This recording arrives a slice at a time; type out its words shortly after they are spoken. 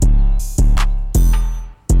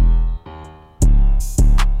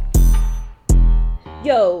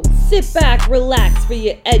Yo, sit back, relax for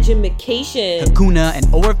your edumacation. Hakuna and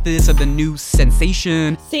Orifice are the new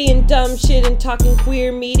sensation. Saying dumb shit and talking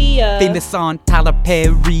queer media. Famous on Tyler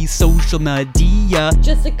Perry's social media.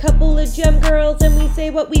 Just a couple of gem girls and we say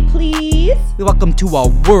what we please. Welcome to our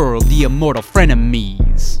world, the Immortal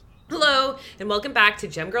Frenemies. Hello, and welcome back to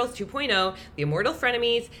Gem Girls 2.0, the Immortal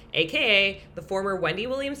Frenemies, aka the former Wendy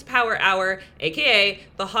Williams Power Hour, aka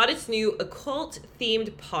the hottest new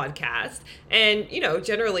occult-themed podcast, and,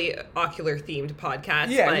 generally ocular-themed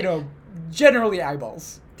podcast. Yeah, but, generally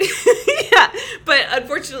eyeballs. Yeah, but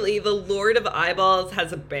unfortunately, the Lord of Eyeballs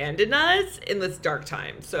has abandoned us in this dark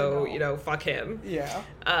time, so, fuck him. Yeah.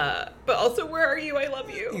 But also, where are you? I love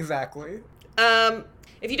you. Exactly.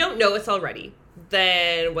 If you don't know us already,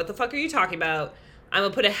 then what the fuck are you talking about? I'm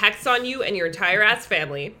gonna put a hex on you and your entire ass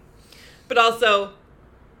family. But also,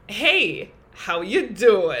 hey, how you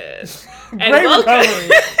doing? Great recovery.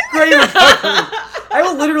 Great recovery. I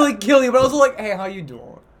will literally kill you, but I was like, hey, how you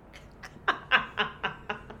doing?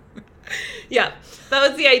 Yeah, that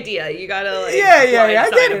was the idea. You gotta, Yeah, I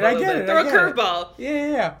get it. Throw a curveball.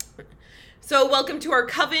 Yeah. So, welcome to our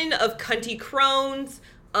coven of cunty crones.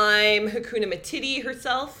 I'm Hakuna Matiti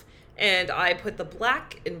herself. And I put the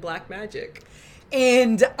black in black magic.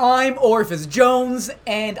 And I'm Orifice Jones,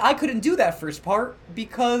 and I couldn't do that first part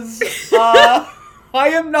because I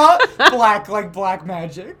am not black like black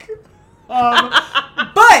magic.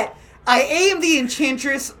 But I am the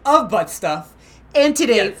enchantress of butt stuff, and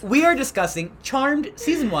today we are discussing Charmed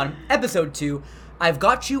Season 1, Episode 2, I've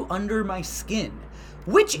Got You Under My Skin,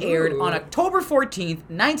 which aired on October 14th,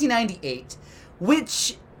 1998,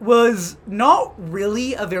 which was not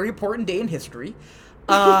really a very important day in history.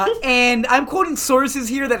 And I'm quoting sources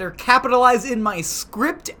here that are capitalized in my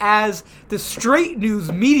script as the straight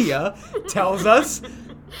news media tells us.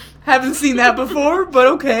 Haven't seen that before, but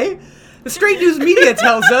okay. The straight news media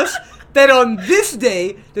tells us that on this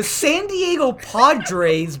day, the San Diego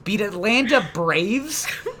Padres beat Atlanta Braves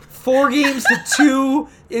 4-2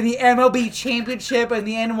 in the MLB championship, and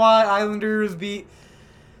the NY Islanders beat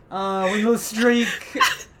winless streak.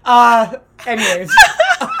 Anyways.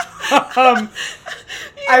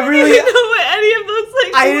 I really didn't know what any of those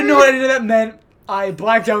things I didn't know what any of that meant. I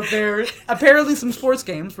blacked out there. Apparently some sports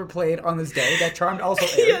games were played on this day that Charmed also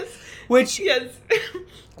aired. Yes. Which,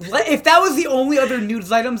 if that was the only other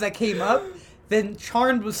news items that came up, then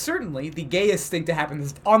Charmed was certainly the gayest thing to happen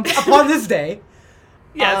upon this day.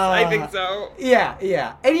 Yes, I think so.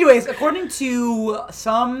 Yeah. Anyways, according to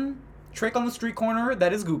some trick on the street corner,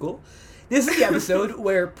 that is Google, this is the episode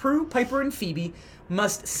where Prue, Piper, and Phoebe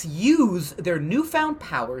must use their newfound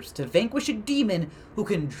powers to vanquish a demon who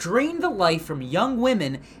can drain the life from young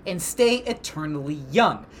women and stay eternally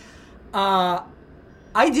young. I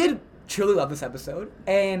did truly love this episode,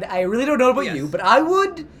 and I really don't know about you, but I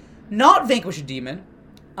would not vanquish a demon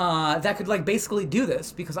that could, basically do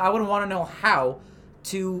this, because I would want to know how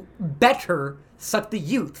to better suck the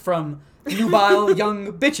youth from nubile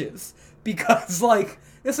young bitches, because,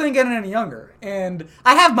 this ain't getting any younger. And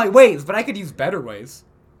I have my ways, but I could use better ways.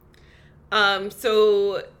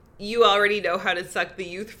 So you already know how to suck the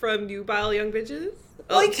youth from nubile young bitches?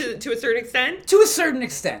 To a certain extent? To a certain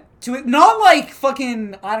extent. Not like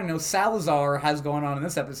fucking, I don't know, Salazar has going on in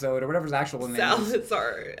this episode, or whatever his actual name is.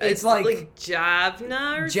 Salazar. It's like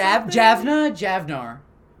Javna or something? Javnar.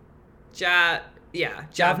 Yeah.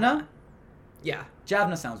 Javna? Yeah.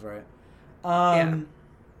 Javna sounds right.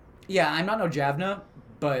 Yeah, I'm not no Javna.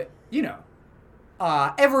 But,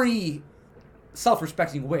 every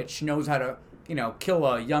self-respecting witch knows how to, kill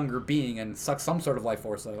a younger being and suck some sort of life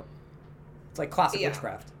force out. It's like classic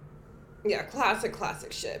witchcraft. Yeah,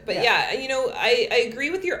 classic shit. But I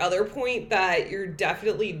agree with your other point that you're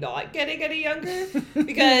definitely not getting any younger.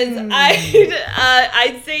 Because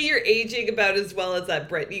I'd say you're aging about as well as that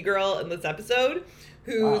Britney girl in this episode.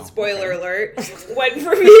 Who, spoiler alert, went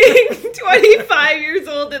from being 25 years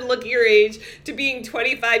old and looking her age to being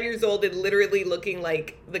 25 years old and literally looking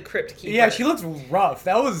like the Crypt Keeper. Yeah, she looks rough.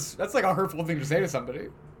 That's like a hurtful thing to say to somebody.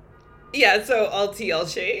 Yeah, so all tea, all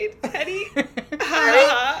shade. Hetty?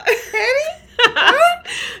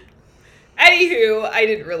 Anywho, I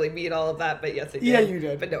didn't really mean all of that, but yes, I did. Yeah, you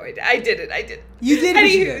did. But no, I did. You did, but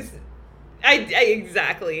you did. I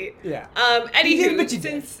exactly. Yeah. Anywho, you did, but you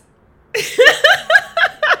since...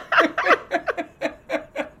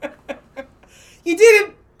 You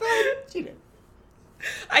didn't, but you did.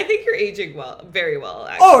 I think you're aging very well,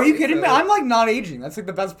 actually. Oh, are you kidding me? I'm, not aging. That's,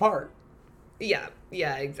 the best part. Yeah,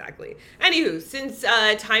 exactly. Anywho, since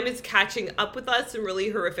time is catching up with us in really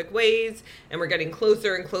horrific ways, and we're getting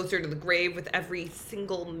closer and closer to the grave with every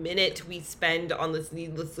single minute we spend on this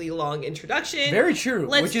needlessly long introduction. Very true,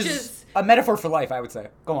 which is a metaphor for life, I would say.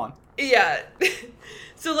 Go on. Yeah.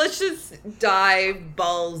 So let's just dive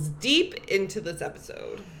balls deep into this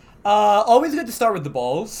episode. Always good to start with the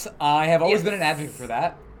balls. I have always been an advocate for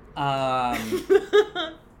that.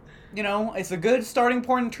 You know, it's a good starting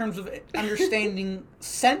point in terms of understanding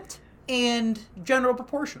scent and general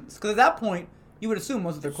proportions. Because at that point, you would assume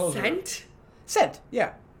most of their clothes Scent? Scent,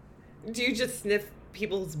 yeah. Do you just sniff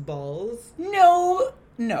people's balls? No.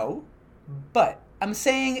 But I'm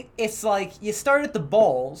saying it's like you start at the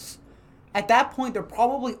balls. At that point, they're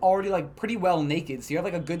probably already like pretty well naked, so you have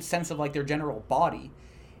like a good sense of like their general body.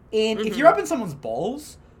 And if you're up in someone's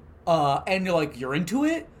balls, and you're into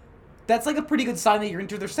it, that's like a pretty good sign that you're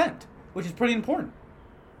into their scent, which is pretty important.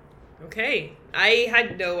 Okay. I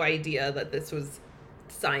had no idea that this was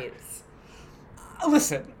science.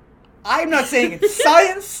 Listen, I'm not saying it's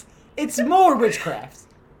science, it's more witchcraft.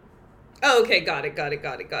 Oh, okay, got it.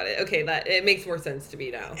 Okay, that it makes more sense to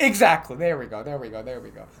me now. Exactly. There we go.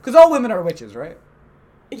 Because all women are witches, right?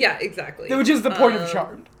 Yeah, exactly. Which is the point of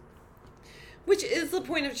Charmed. Which is the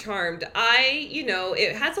point of Charmed.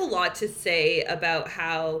 It has a lot to say about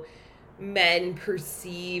how men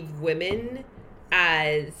perceive women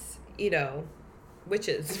as,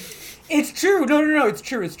 witches. It's true. No. It's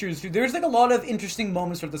true. There's like a lot of interesting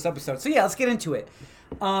moments for this episode. So yeah, let's get into it.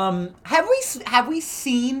 Have we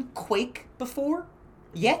seen Quake before?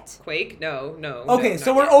 Yet? Quake? No. Okay, no,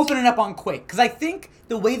 so we're yet. opening up on Quake. Because I think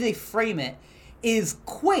the way they frame it is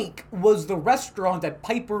Quake was the restaurant that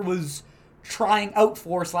Piper was trying out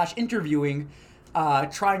for / interviewing.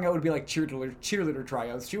 Trying out would be like cheerleader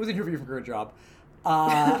tryouts. She was interviewing for a job.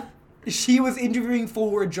 She was interviewing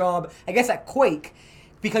for a job, I guess, at Quake,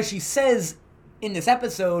 because she says in this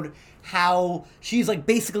episode how she's like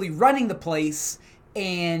basically running the place,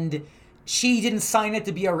 and she didn't sign it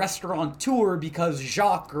to be a restaurateur because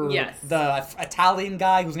Jacques, or the Italian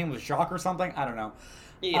guy whose name was Jacques or something, I don't know,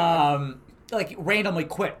 randomly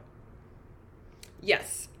quit.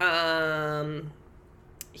 Yes.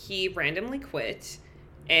 He randomly quit,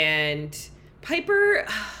 and Piper,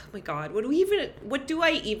 oh my god, what do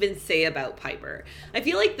I even say about Piper? I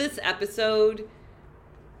feel like this episode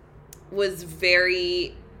was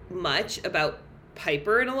very much about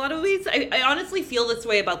Piper in a lot of ways. I honestly feel this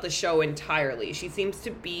way about the show entirely. She seems to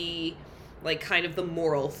be like kind of the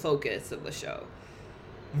moral focus of the show.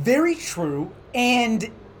 Very true. And,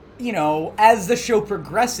 as the show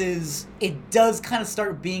progresses, it does kind of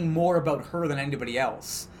start being more about her than anybody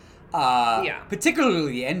else.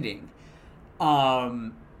 Particularly the ending.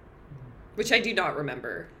 Which I do not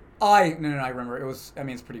remember. I remember. It's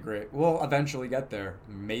pretty great. We'll eventually get there.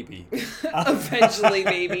 Maybe. Eventually,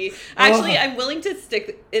 maybe. Actually, I'm willing to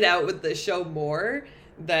stick it out with the show more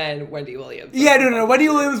than Wendy Williams. Yeah, no. Wendy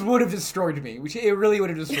Williams would have destroyed me. It really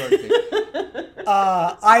would have destroyed me.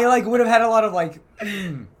 I would have had a lot of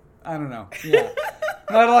I don't know. Yeah.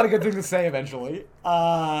 Not a lot of good things to say eventually.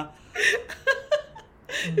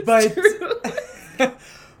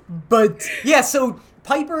 But yeah, so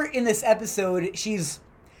Piper in this episode,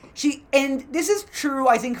 and this is true,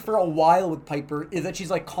 I think, for a while with Piper, is that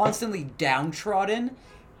she's constantly downtrodden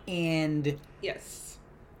and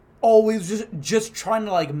always just trying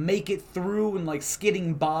to make it through and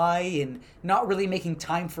skidding by and not really making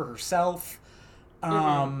time for herself.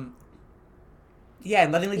 And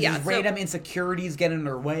letting these random insecurities get in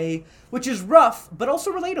her way, which is rough but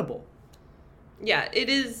also relatable. Yeah, it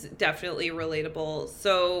is definitely relatable.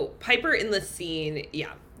 So Piper in the scene,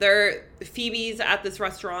 Phoebe's at this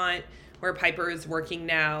restaurant where Piper is working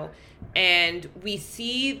now, and we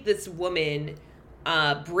see this woman,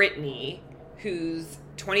 Brittany, who's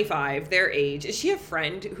 25, their age. Is she a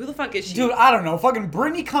friend? Who the fuck is she? Dude, I don't know. Fucking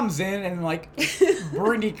Brittany comes in and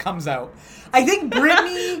Brittany comes out. I think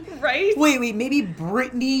Brittany... Right? Wait, maybe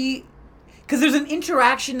Brittany... Because there's an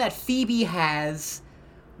interaction that Phoebe has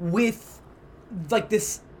with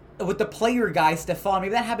with the player guy, Stefan.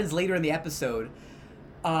 Maybe that happens later in the episode.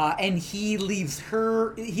 And he leaves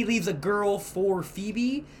a girl for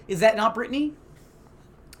Phoebe. Is that not Brittany?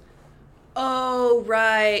 Oh,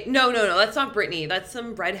 right. No, that's not Brittany. That's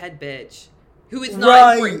some redhead bitch who is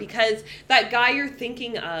not important, because that guy you're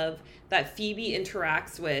thinking of that Phoebe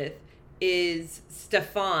interacts with is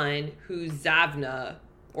Stefan, who's Zavna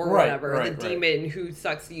or whatever, the demon who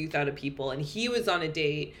sucks the youth out of people. And he was on a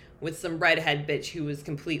date with some redhead bitch who was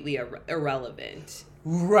completely irrelevant.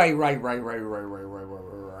 Right.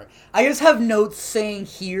 I just have notes saying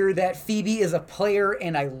here that Phoebe is a player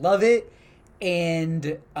and I love it.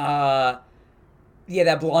 and that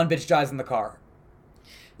blonde bitch dies in the car.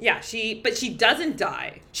 Yeah, but she doesn't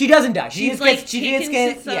die. She doesn't die. She's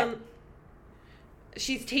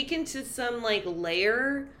taken to some like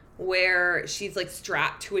lair where she's like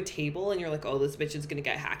strapped to a table, and you're like, oh, this bitch is gonna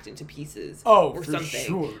get hacked into pieces. Or something.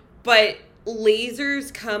 Sure. But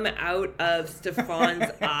lasers come out of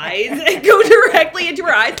Stefan's eyes and go directly into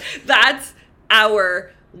her eyes. That's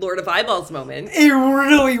our Lord of Eyeballs moment. It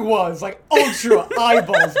really was like ultra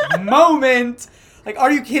eyeballs moment. Like,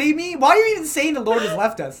 are you kidding me? Why are you even saying the Lord has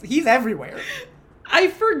left us? He's everywhere. I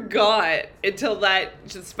forgot until that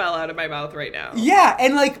just fell out of my mouth right now. Yeah,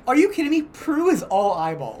 and like, are you kidding me? Prue is all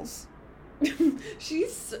eyeballs. She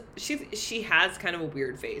has kind of a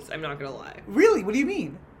weird face, I'm not gonna lie. Really? What do you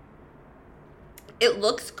mean? It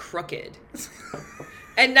looks crooked.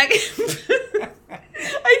 And I swear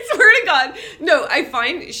to God, no, I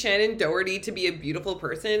find Shannon Doherty to be a beautiful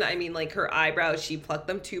person. I mean, like, her eyebrows, she plucked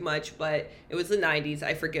them too much, but it was the 90s.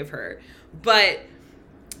 I forgive her. But,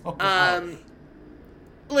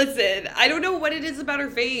 listen, I don't know what it is about her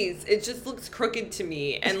face. It just looks crooked to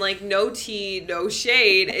me. And, like, no tea, no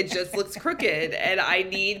shade. It just looks crooked. And I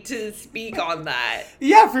need to speak on that.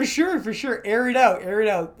 Yeah, for sure. Air it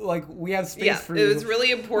out. Like, we have space for you. It was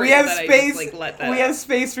really important I just, like, let that We have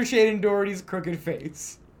space for Shannon Doherty's crooked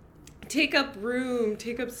face. Take up room.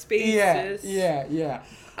 Take up space, sis. Yeah.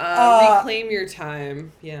 Reclaim your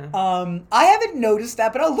time. Yeah. I haven't noticed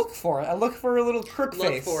that, but I'll look for it. I'll look for a little crook face.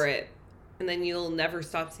 Look for it. And then you'll never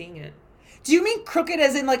stop seeing it. Do you mean crooked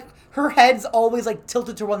as in, like, her head's always, like,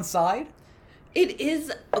 tilted to one side? It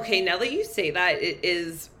is. Okay, now that you say that, it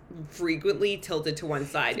is frequently tilted to one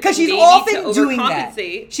side. Because she's often doing that.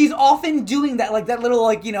 She's often doing that, like, that little,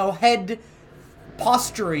 like, you know, head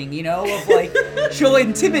posturing, you know, of, like, she'll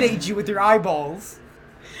intimidate you with her eyeballs.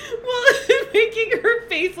 Well, making her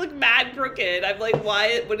face look mad crooked. I'm like,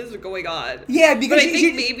 why? What is going on? Yeah, because I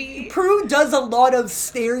think maybe Prue does a lot of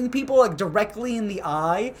staring people like directly in the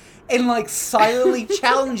eye and like silently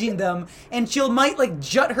challenging them, and might like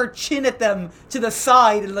jut her chin at them to the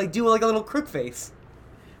side and like do like a little crook face.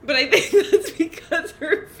 But I think that's because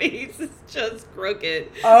her face is just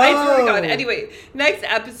crooked. Oh. I swear to God. Anyway, next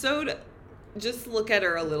episode, just look at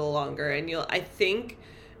her a little longer, and I think.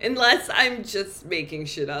 Unless I'm just making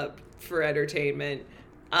shit up for entertainment.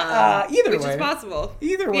 Either which way. Is possible.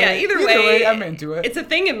 Either way. Yeah, either way, I'm into it. It's a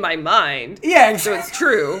thing in my mind. Yeah, so it's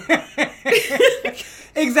true.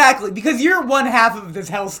 Exactly, because you're one half of this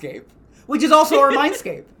hellscape, which is also our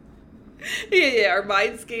mindscape. Yeah, our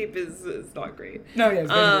mindscape is not great. No, yeah, it's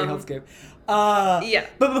basically hellscape. Yeah.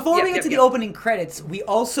 But before we get to the opening credits, we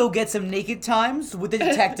also get some naked times with the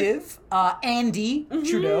detective, Andy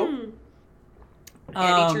Trudeau.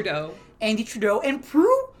 Andy Trudeau. And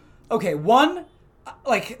Prue, okay,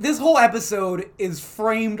 this whole episode is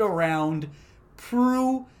framed around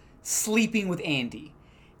Prue sleeping with Andy.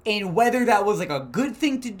 And whether that was like a good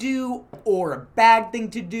thing to do or a bad thing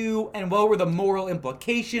to do, and what were the moral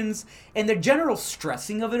implications, and the general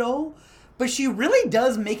stressing of it all. But she really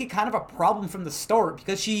does make it kind of a problem from the start,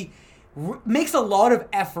 because she makes a lot of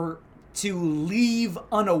effort to leave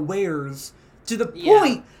unawares to the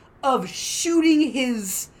point of shooting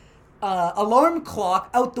his alarm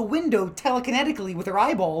clock out the window telekinetically with her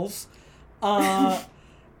eyeballs, and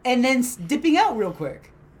then dipping out real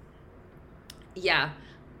quick. Yeah.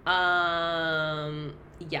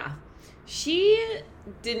 She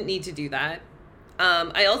didn't need to do that.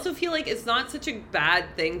 I also feel like it's not such a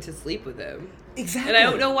bad thing to sleep with him. Exactly. And I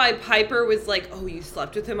don't know why Piper was like, oh, you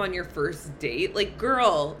slept with him on your first date? Like,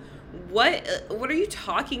 girl... What are you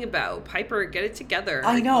talking about? Piper, get it together.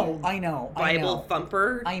 I know. Bible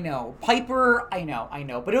thumper. I know. Piper, I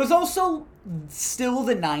know. But it was also still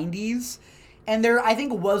the 90s. And there, I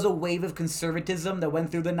think, was a wave of conservatism that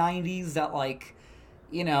went through the 90s that, like,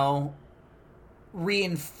 you know,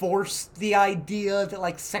 reinforced the idea that,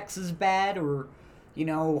 like, sex is bad or, you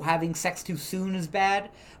know, having sex too soon is bad.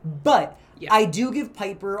 But I do give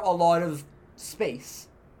Piper a lot of space.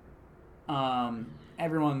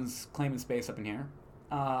 Everyone's claiming space up in here.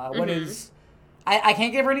 What is... I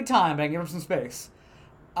can't give her any time, but I can give her some space.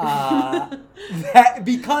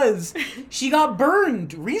 Because she got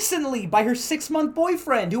burned recently by her 6-month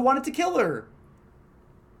boyfriend who wanted to kill her.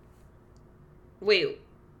 Wait.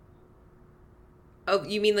 Oh,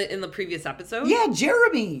 you mean in the previous episode? Yeah,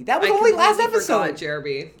 Jeremy. That was only last episode. Forgot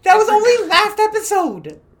Jeremy. That was only last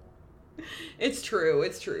episode. It's true.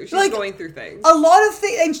 She's like, going through things. A lot of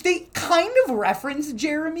things, and they kind of reference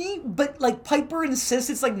Jeremy, but like Piper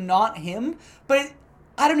insists it's like not him. But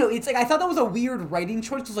I don't know. It's like I thought that was a weird writing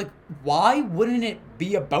choice. Because like, why wouldn't it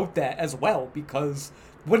be about that as well? Because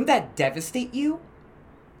wouldn't that devastate you?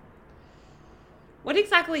 What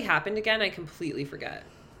exactly happened again? I completely forget.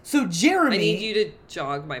 So Jeremy... I need you to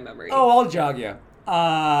jog my memory. Oh, I'll jog you.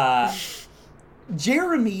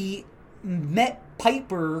 Jeremy met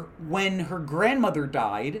Piper when her grandmother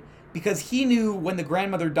died, because he knew when the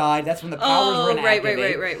grandmother died, that's when the powers were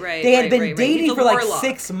inactivated. Right. They had been dating for like warlock.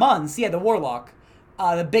 6 months. Yeah, the warlock.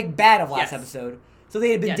 The big bad of last episode. So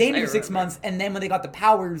they had been dating for 6 months, and then when they got the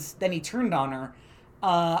powers, then he turned on her.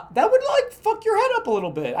 That would, like, fuck your head up a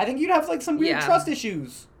little bit. I think you'd have, like, some weird trust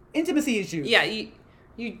issues. Intimacy issues. Yeah,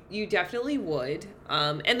 you definitely would.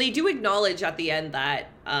 And they do acknowledge at the end that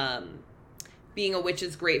being a witch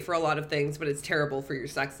is great for a lot of things, but it's terrible for your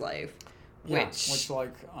sex life. Which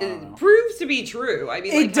like, it proves to be true. I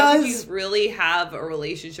mean, it like, does. How could you really have a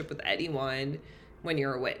relationship with anyone when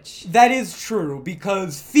you're a witch? That is true,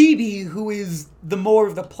 because Phoebe, who is the more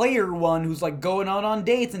of the player one, who's, like, going out on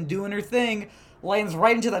dates and doing her thing, lands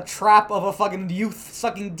right into the trap of a fucking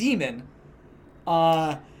youth-sucking demon.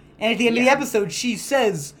 And at the end of the episode, she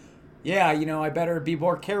says, yeah, you know, I better be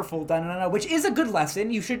more careful, which is a good lesson.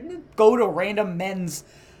 You shouldn't go to random men's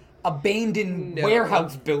abandoned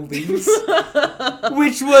warehouse buildings,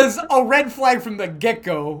 which was a red flag from the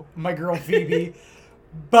get-go, my girl Phoebe.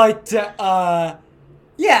 But,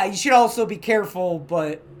 yeah, you should also be careful,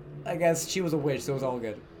 but I guess she was a witch, so it was all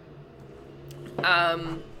good.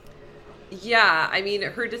 Yeah, I mean,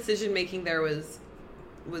 her decision-making there was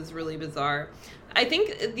really bizarre. I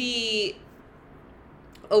think the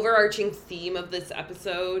overarching theme of this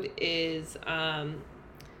episode is,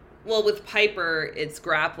 well, with Piper, it's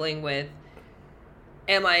grappling with,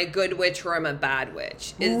 am I a good witch or am I a bad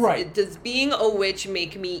witch? Does being a witch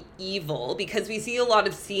make me evil? Because we see a lot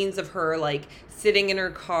of scenes of her, like, sitting in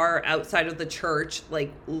her car outside of the church,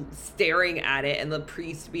 like, staring at it, and the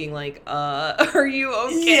priest being like, are you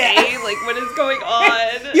okay? Yeah. Like, what is going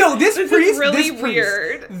on? Yo, this priest is really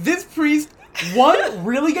weird. This priest, one,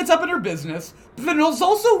 really gets up in her business, but then it's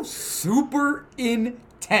also super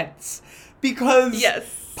intense. Because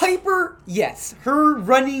Piper, her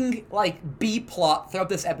running, like, B-plot throughout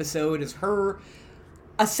this episode is her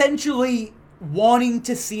essentially wanting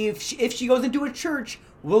to see if she goes into a church,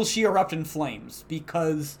 will she erupt in flames?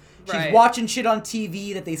 Because she's watching shit on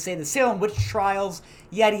TV that they say the Salem witch trials,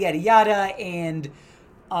 yada, yada, yada, and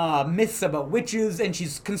myths about witches, and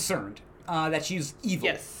she's concerned that she's evil.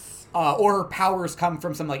 Yes. Or her powers come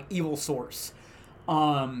from some, like, evil source.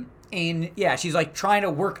 And, yeah, she's, like, trying to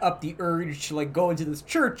work up the urge to, like, go into this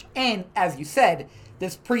church. And, as you said,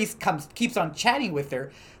 this priest keeps on chatting with her.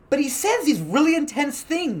 But he says these really intense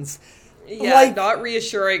things. Yeah, like, not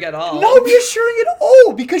reassuring at all. Not reassuring at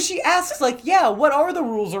all. Because she asks, like, yeah, what are the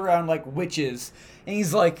rules around, like, witches? And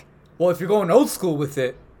he's like, well, if you're going old school with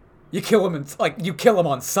it, you kill them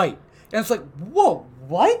on sight. And it's like, whoa,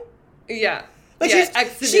 what? Yeah. Like,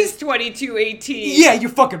 she's 2218. Yeah, you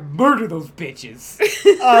fucking murder those bitches.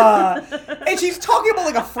 And she's talking about,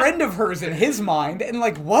 like, a friend of hers in his mind, and,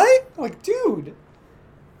 like, what? Like, dude.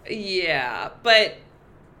 Yeah, but,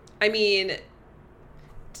 I mean,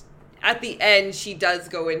 at the end, she does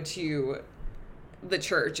go into the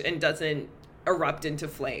church and doesn't erupt into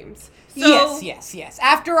flames. So, yes.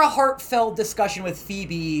 After a heartfelt discussion with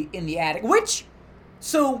Phoebe in the attic,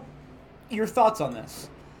 so, your thoughts on this?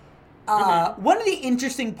 One of the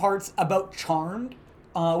interesting parts about Charmed,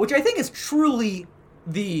 which I think is truly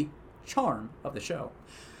the charm of the show,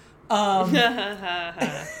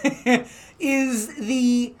 is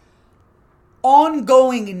the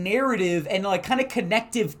ongoing narrative and, like, kind of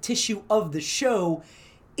connective tissue of the show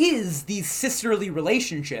is these sisterly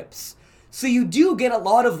relationships. So you do get a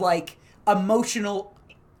lot of, like, emotional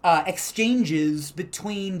exchanges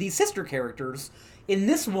between these sister characters. In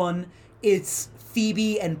this one, it's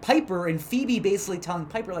Phoebe and Piper, and Phoebe basically telling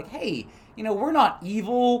Piper, like, hey, you know, we're not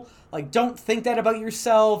evil, like, don't think that about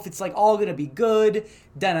yourself, it's, like, all gonna be good,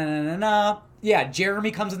 da-na-na-na-na. Yeah,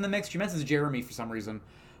 Jeremy comes in the mix. She mentions Jeremy for some reason,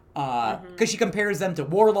 because she compares them to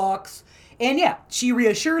warlocks, and yeah, she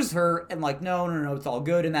reassures her, and, like, no, it's all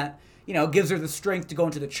good, and that, you know, gives her the strength to go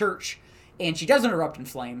into the church, and she doesn't erupt in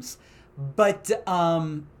flames. But,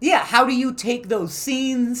 yeah, how do you take those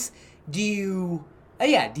scenes? Do you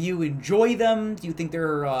enjoy them? Do you think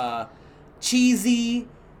they're cheesy?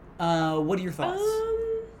 What are your thoughts?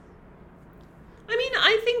 I mean,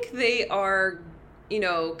 I think they are, you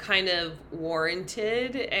know, kind of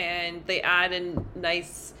warranted, and they add a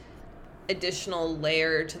nice additional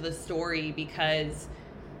layer to the story because,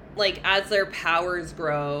 like, as their powers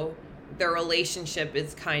grow, their relationship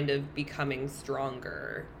is kind of becoming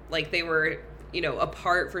stronger. Like, they were, you know,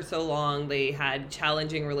 apart for so long, they had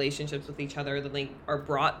challenging relationships with each other, then they are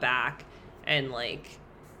brought back, and, like,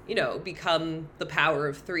 become the power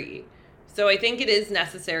of 3. So I think it is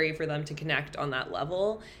necessary for them to connect on that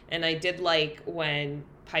level. And I did like when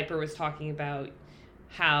Piper was talking about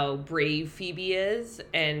how brave Phoebe is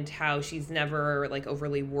and how she's never like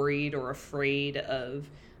overly worried or afraid of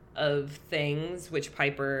things, which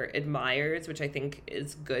Piper admires, which I think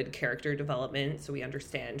is good character development. So we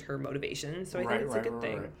understand her motivation. So I think it's a good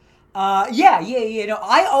thing. Yeah. No,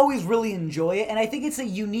 I always really enjoy it, and I think it's a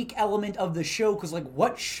unique element of the show because, like,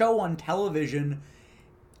 what show on television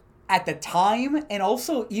at the time, and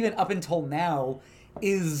also even up until now,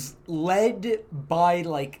 is led by,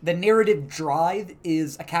 like, the narrative drive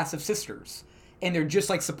is a cast of sisters, and they're just,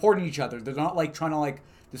 like, supporting each other. They're not, like, trying to, like,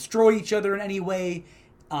 destroy each other in any way,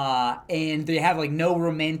 and they have, like, no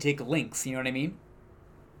romantic links, you know what I mean?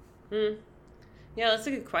 Yeah, that's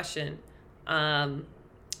a good question.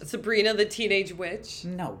 Sabrina the Teenage Witch.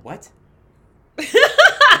 No, what?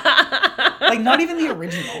 Like, not even the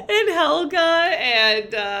original. And Helga,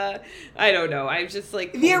 and I don't know. I just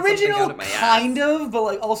like the original, kind of, but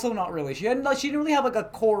like also not really. She didn't really have like a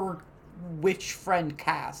core witch friend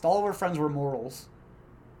cast. All of her friends were mortals.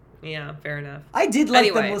 Yeah, fair enough. I did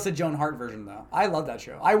like the Melissa Joan Hart version though. I love that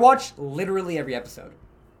show. I watched literally every episode.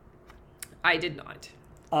 I did not.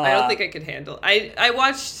 I don't think I could handle. I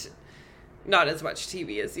watched. Not as much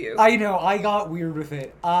TV as you. I know. I got weird with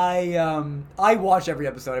it. I watched every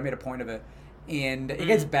episode. I made a point of it, and it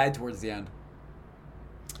gets bad towards the end.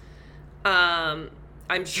 I'm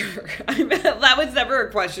sure. That was never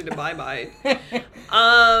a question in my mind.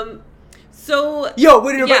 So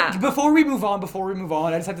wait, before we move on,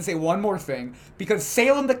 I just have to say one more thing because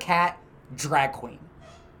Salem the Cat, drag queen.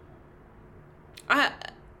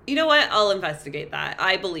 You know what? I'll investigate that.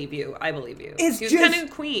 I believe you. He's just kind of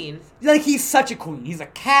queen. Like, he's such a queen. He's a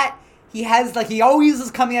cat. He has, like, he always is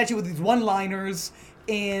coming at you with these one-liners,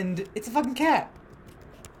 and it's a fucking cat.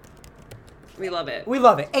 We love it.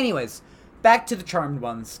 Anyways, back to the Charmed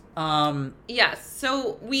ones. Yes.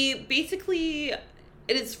 So we basically, it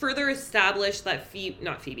is further established that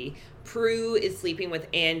Prue is sleeping with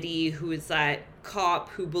Andy, who is that cop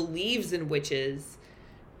who believes in witches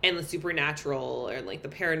and the supernatural or like the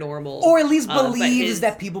paranormal, or at least believes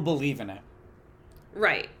that people believe in it,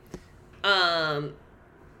 right?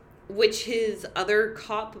 Which his other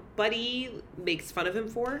cop buddy makes fun of him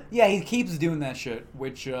for. Yeah, he keeps doing that shit.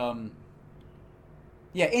 Which,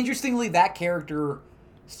 interestingly, that character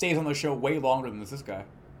stays on the show way longer than this guy.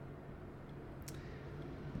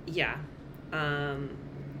 Yeah, I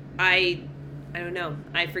don't know.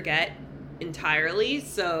 I forget entirely,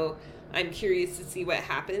 so I'm curious to see what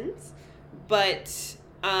happens. But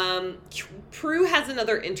Prue has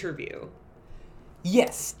another interview.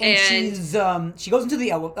 Yes, and she goes into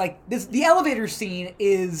the the elevator scene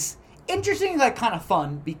is interesting, like kind of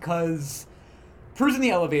fun because Prue's in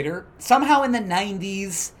the elevator somehow in the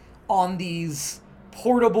 90s on these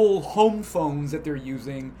portable home phones that they're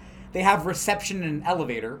using. They have reception in an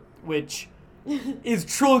elevator, which is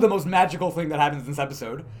truly the most magical thing that happens in this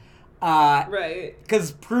episode. Right.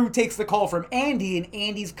 Because Prue takes the call from Andy, and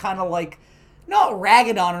Andy's kind of like, not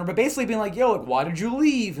ragging on her, but basically being like, yo, like, why did you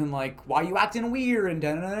leave? And like, why are you acting weird? And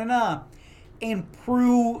da-da-da-da-da. And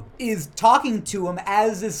Prue is talking to him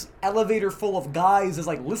as this elevator full of guys is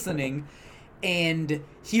like listening and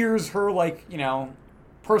hears her like,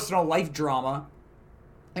 personal life drama.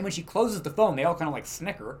 And when she closes the phone, they all kind of like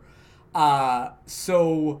snicker.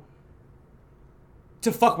 So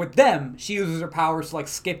to fuck with them, she uses her powers to like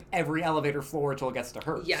skip every elevator floor until it gets to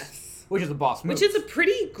hers. Yes. Which is a boss move. Which is a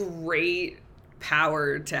pretty great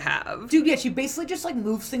power to have. Dude, yeah, she basically just like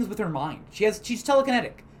moves things with her mind. She's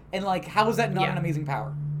telekinetic. And like, how is that not an amazing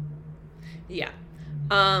power? Yeah.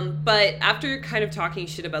 But after kind of talking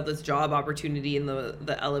shit about this job opportunity in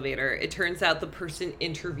the elevator, it turns out the person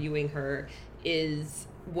interviewing her is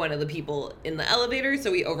one of the people in the elevator,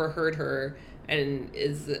 so he overheard her and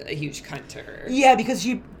is a huge cunt to her. Yeah, because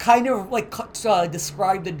she kind of like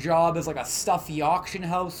described the job as like a stuffy auction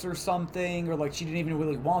house or something, or like she didn't even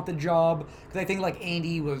really want the job because I think like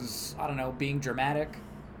Andy was, I don't know, being dramatic.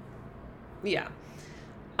 Yeah.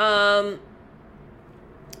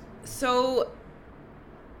 So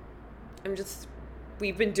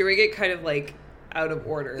we've been doing it kind of like out of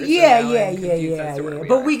order. Yeah.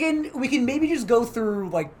 But we can maybe just go through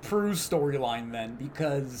like Prue's storyline then,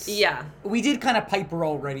 because we did kind of Piper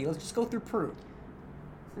already. Let's just go through Prue.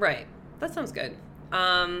 Right. That sounds good.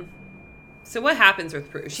 So what happens with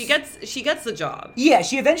Prue? She gets the job. Yeah,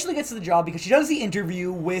 she eventually gets the job because she does the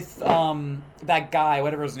interview with that guy,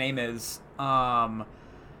 whatever his name is.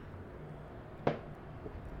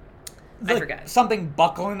 I forget. Something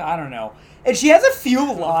Buckland, I don't know. And she has a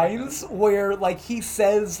few lines where, like, he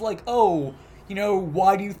says, like, oh, you know,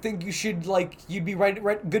 why do you think you should, like, you'd be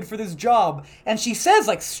right good for this job? And she says,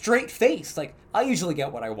 like, straight face, like, I usually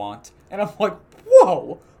get what I want. And I'm like,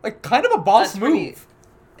 whoa, like, kind of a boss move.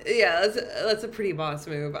 Yeah, that's a pretty boss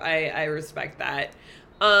move. I respect that.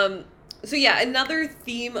 So yeah, another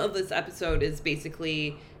theme of this episode is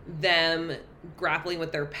basically them grappling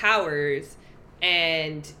with their powers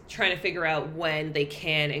and trying to figure out when they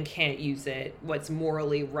can and can't use it, what's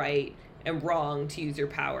morally right and wrong to use your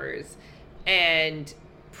powers. And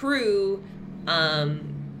Prue,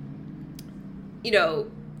 you know,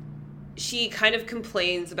 she kind of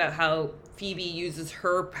complains about how Phoebe uses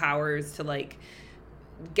her powers to, like,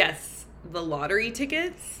 guess the lottery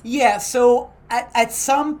tickets. Yeah, so at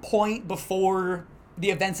some point before the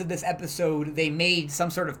events of this episode, they made some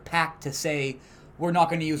sort of pact to say, we're not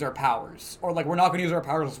going to use our powers. Or, like, we're not going to use our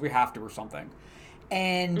powers unless we have to or something.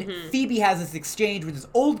 And Phoebe has this exchange with this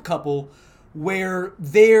old couple where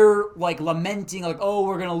they're, like, lamenting, like, oh,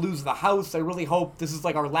 we're going to lose the house. I really hope this is,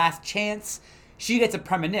 like, our last chance. She gets a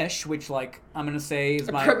premonition, which, like, I'm going to say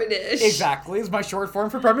is my... premonition. Exactly, is my short form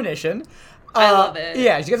for premonition. I love it.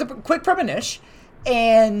 Yeah, she gets a quick premonition,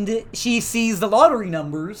 and she sees the lottery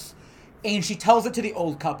numbers, and she tells it to the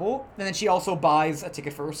old couple, and then she also buys a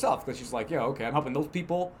ticket for herself, because she's like, yeah, okay, I'm helping those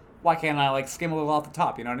people. Why can't I, like, skim a little off the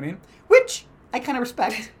top, you know what I mean? Which I kind of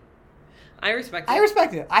respect. I respect it. I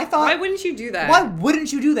respect it. I thought... Why wouldn't you do that? Why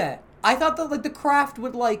wouldn't you do that? I thought that, like, the craft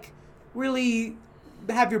would, like, really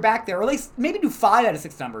have your back there, or at least maybe do 5 out of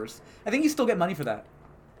 6 numbers. I think you still get money for that.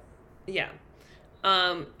 Yeah.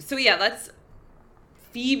 So yeah, that's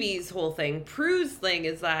Phoebe's whole thing. Prue's thing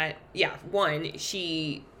is that, yeah, 1,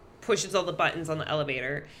 she pushes all the buttons on the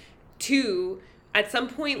elevator. 2, at some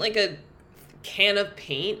point, like, a can of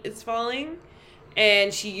paint is falling,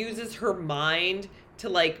 and she uses her mind to,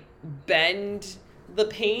 like, bend the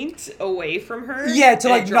paint away from her. Yeah, to,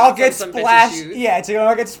 like, not get splashed. Yeah, to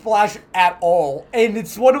not get splashed at all. And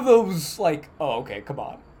it's one of those, like, oh, okay, come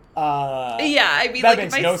on. Yeah, I mean, like,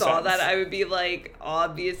 if I saw that, I would be like,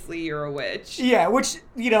 obviously you're a witch. Yeah, which,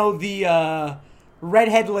 you know, the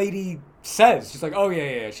redhead lady says. She's like, oh,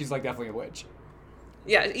 yeah, she's, like, definitely a witch.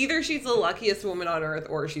 Yeah, either she's the luckiest woman on earth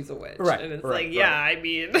or she's a witch. Right, and it's right, like, yeah, I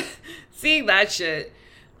mean, seeing that shit.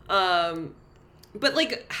 But,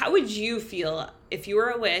 like, how would you feel if you were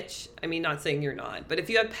a witch? I mean, not saying you're not, but if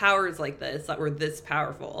you had powers like this that were this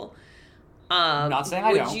powerful, not saying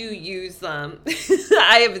I don't. Would you use them?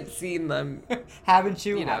 I haven't seen them. Haven't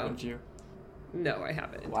you? You know. Haven't you? No, I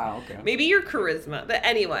haven't. Wow, okay. Maybe your charisma, but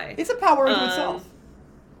anyway. It's a power unto itself.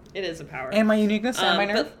 It is a power. And my uniqueness and my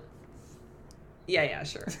nerve? Yeah,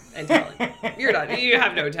 sure. And talent. You're not. You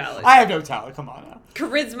have no talent. I have no talent. Come on now.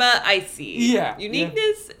 Charisma, I see. Yeah.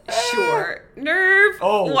 Uniqueness, sure. Nerve,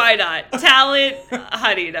 oh, why not? Talent,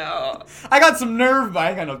 honey, no. I got some nerve, but I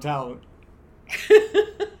ain't got no talent.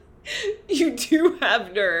 You do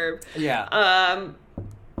have nerve. Yeah.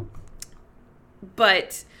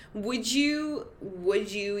 But would you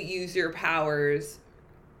use your powers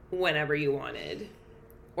whenever you wanted?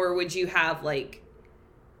 Or would you have, like,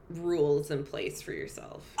 rules in place for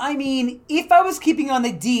yourself? I mean, if I was keeping on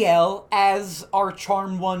the DL, as our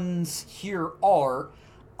charmed ones here are,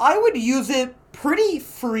 I would use it pretty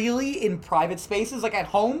freely in private spaces. Like, at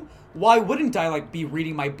home, why wouldn't I, like, be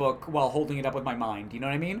reading my book while holding it up with my mind? You know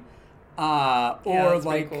what I mean? Or,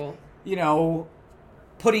 like, cool. You know,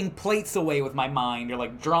 putting plates away with my mind, or,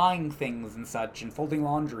 like, drawing things and such, and folding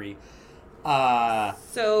laundry.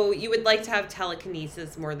 So you would like to have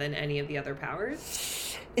telekinesis more than any of the other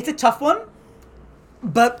powers? It's a tough one,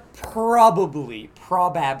 but probably.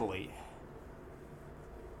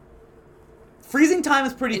 Freezing time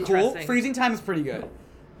is pretty cool. Freezing time is pretty good,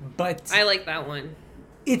 but I like that one.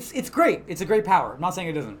 It's great. It's a great power. I'm not saying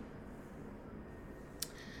it isn't.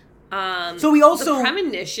 So we also the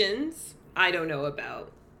premonitions. I don't know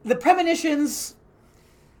about the premonitions.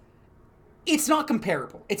 It's not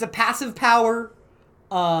comparable. It's a passive power,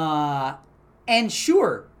 and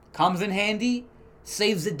sure, comes in handy.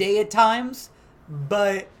 Saves the day at times,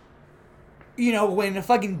 but, you know, when a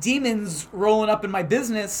fucking demon's rolling up in my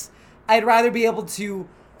business, I'd rather be able to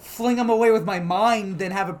fling him away with my mind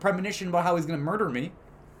than have a premonition about how he's going to murder me.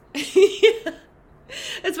 Yeah.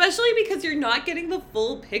 Especially because you're not getting the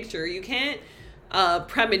full picture. You can't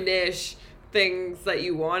premonition things that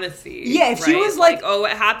you want to see. Yeah, if she was like, oh,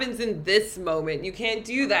 it happens in this moment. You can't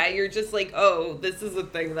do that. You're just like, oh, this is a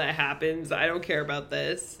thing that happens. I don't care about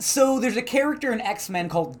this. So there's a character in X-Men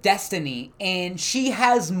called Destiny, and she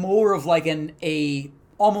has more of like a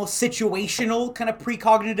almost situational kind of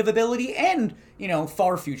precognitive ability and,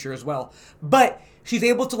 far future as well. But she's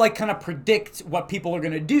able to, like, kind of predict what people are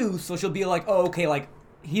going to do, so she'll be like, oh, okay, like,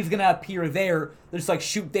 he's going to appear there, just, like,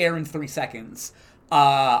 shoot there in 3 seconds.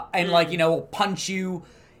 And, like, will punch you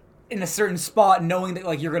in a certain spot knowing that,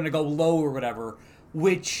 like, you're going to go low or whatever,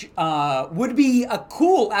 which would be a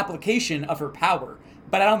cool application of her power.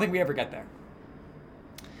 But I don't think we ever get there.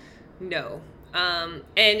 No. And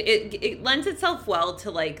it lends itself well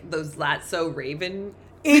to, like, those That's So Raven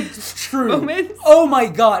It's true. moments. Oh my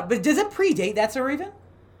god. But does it predate That's So Raven?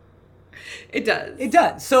 It does. It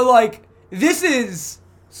does. So, like, this is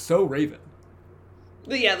so Raven.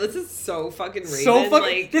 But yeah, this is so fucking Raven. So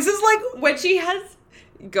fucking... Like, this is like... when she has...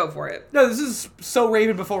 Go for it. No, this is so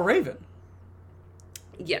Raven before Raven.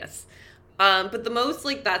 Yes. But the most,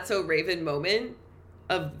 like, That's So Raven moment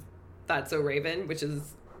of That's So Raven, which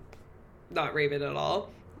is not Raven at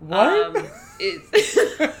all. What? Is...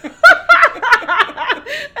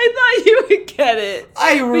 I thought you would get it.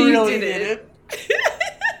 I really didn't.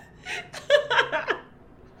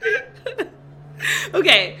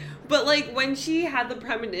 Okay, but, like, when she had the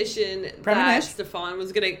premonition that Stefan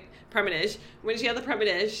was gonna... When she had the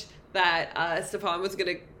premonition that Stefan was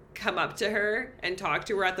gonna come up to her and talk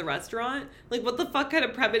to her at the restaurant, like, what the fuck kind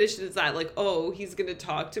of premonition is that? Like, oh, he's gonna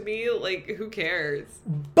talk to me? Like, who cares?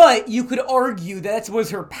 But you could argue that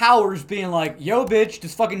was her powers being like, yo, bitch,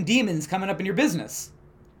 there's fucking demons coming up in your business.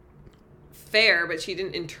 Fair, but she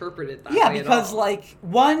didn't interpret it that way. Yeah, because, at all. like,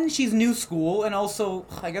 one, she's new school, and also,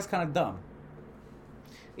 I guess, kind of dumb.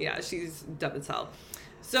 Yeah, she's dumb as hell.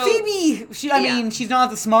 So Phoebe, I mean, she's not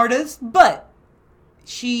the smartest, but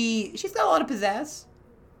she's got a lot of pizzazz.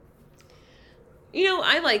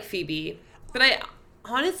 I like Phoebe, but I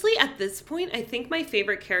honestly, at this point, I think my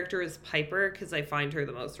favorite character is Piper because I find her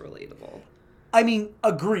the most relatable. I mean,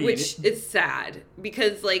 agreed. Which is sad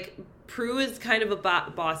because, like, Prue is kind of a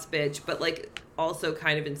boss bitch, but, like, also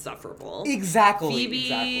kind of insufferable. Exactly.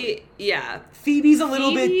 Phoebe, yeah. Phoebe's a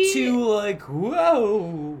little bit too, like,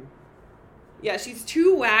 whoa. Yeah, she's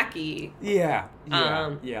too wacky. Yeah,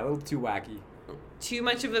 a little too wacky. Too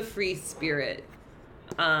much of a free spirit.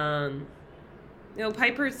 Piper's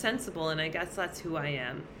sensible, and I guess that's who I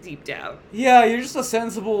am, deep down. Yeah, you're just a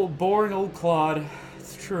sensible, boring old clod.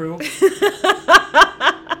 It's true.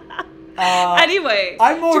 Anyway.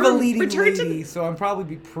 I'm more of a leading lady, so I'd probably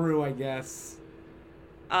be Prue, I guess.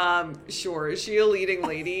 Sure. Is she a leading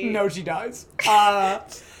lady? No, she dies.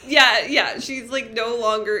 Yeah, she's, like, no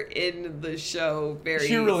longer in the show very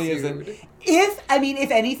She really soon. isn't. If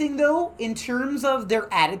anything, though, in terms of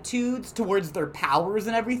their attitudes towards their powers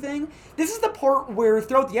and everything, this is the part where,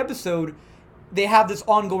 throughout the episode, they have this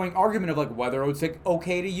ongoing argument of, like, whether it's, like,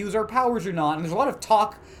 okay to use our powers or not. And there's a lot of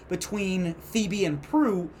talk between Phoebe and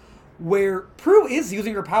Prue, where Prue is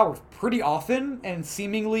using her powers pretty often and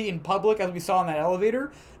seemingly in public, as we saw in that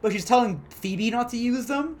elevator, but she's telling Phoebe not to use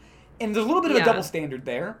them. And there's a little bit of a double standard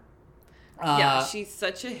there. Yeah, she's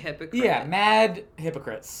such a hypocrite. Yeah, mad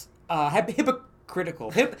hypocrites. Hypocritical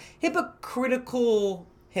hit.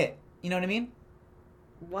 You know what I mean?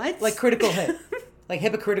 What? Like critical hit. Like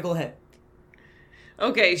hypocritical hit.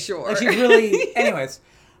 Okay, sure. Like she's really... Anyways.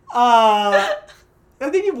 I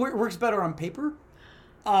think it works better on paper.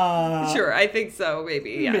 Sure, I think so,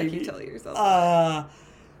 maybe. Yeah, maybe. keep telling yourself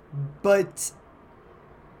but...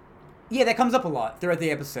 Yeah, that comes up a lot throughout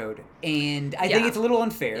the episode, and I think it's a little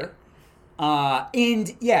unfair. Yeah.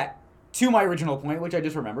 And yeah, to my original point, which I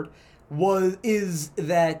just remembered, is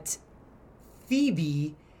that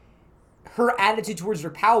Phoebe, her attitude towards her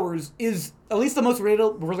powers is at least the most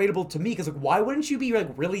relatable to me. Because, like, why wouldn't you be, like,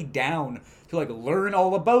 really down to, like, learn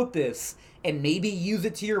all about this and maybe use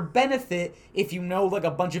it to your benefit if you know, like,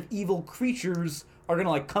 a bunch of evil creatures are gonna,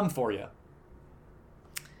 like, come for you?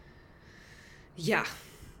 Yeah.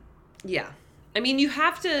 Yeah. I mean, you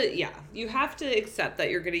have to accept that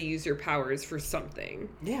you're going to use your powers for something.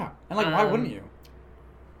 Yeah. And, like, why wouldn't you?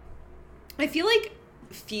 I feel like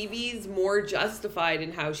Phoebe's more justified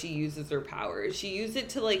in how she uses her powers. She used it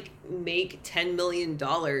to, like, make $10 million.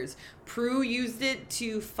 Prue used it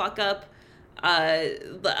to fuck up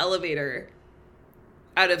the elevator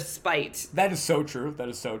out of spite. That is so true. That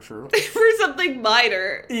is so true. For something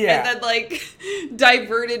minor. Yeah. And then, like,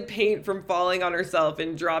 diverted paint from falling on herself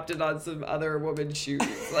and dropped it on some other woman's shoes.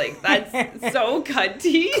 Like, that's so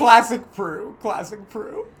cunty. Classic Prue. Classic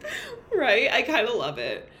Prue. Right? I kind of love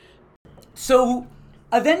it. So,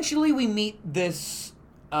 eventually we meet this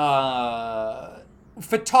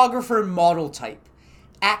photographer model type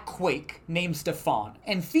at Quake named Stefan.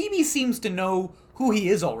 And Phoebe seems to know who he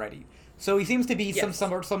is already. So he seems to be some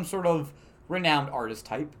sort of renowned artist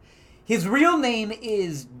type. His real name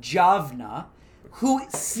is Javna, who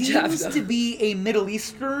seems Javna. to be a Middle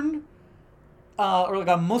Eastern or like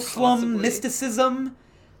a Muslim Possibly. mysticism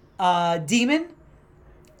demon,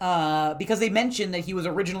 because they mentioned that he was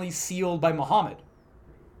originally sealed by Muhammad.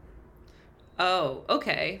 Oh,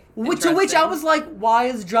 okay. To which Interesting. I was like, why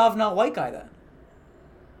is Javna a white guy then?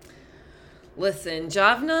 Listen,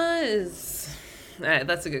 Javna is...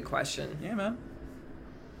 that's a good question. Yeah, man.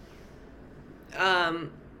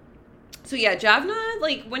 So yeah, Javna,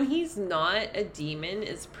 like, when he's not a demon,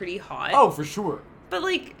 is pretty hot. Oh, for sure. But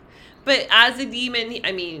as a demon,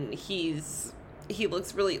 he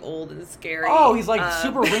looks really old and scary. Oh, he's like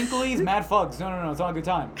super wrinkly. He's mad fugs. No, it's not a good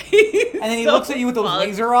time. And And then he looks at you with those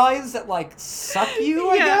laser eyes that like suck you,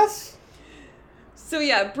 I Yeah. guess. So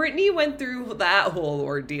yeah, Brittany went through that whole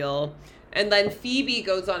ordeal, and then Phoebe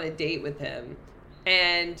goes on a date with him,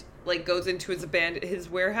 and like goes into his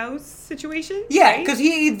warehouse situation. Yeah, right? because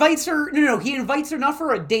he invites her. No, he invites her not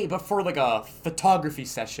for a date, but for like a photography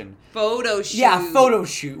session. Photo shoot. Yeah, photo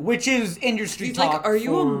shoot, which is industry He's talk. like, "Are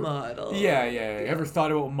you a for- model?" Yeah. Ever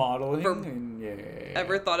thought about modeling? For- Yeah.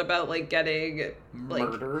 Ever thought about like getting like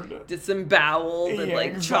Murdered? disemboweled and Yeah,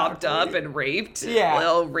 like chopped exactly. up and raped? Yeah.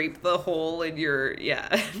 They'll rape the hole in your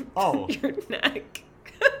Oh. your neck.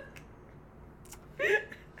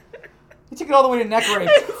 You took it all the way to neck rape.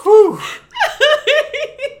 Whew.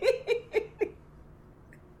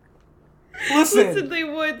 Listen, they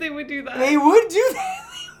would do that. they would do that. They would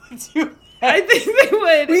do that. I think they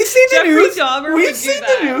would. We've seen the Jeffrey news. Dahmer We've would do seen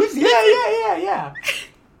that. the news. Yeah.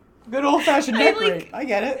 Good old fashioned neck rape. I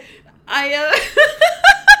get it. I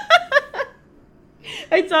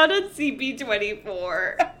I saw it on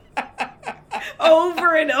CP24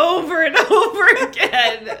 over and over and over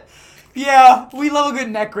again. Yeah, we love a good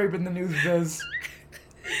neck rape in the news biz.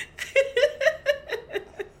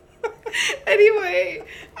 Anyway,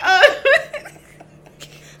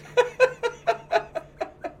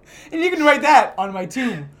 And you can write that on my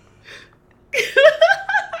tomb. neck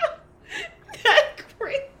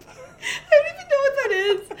rape. I don't even know what that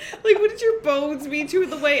is. Like, what did your bones mean to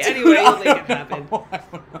the way? Anyway, I'll make it happen.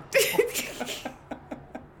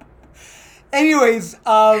 Anyways,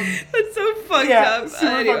 That's so fucked up. super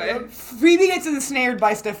Anyway. fucked up. Phoebe gets ensnared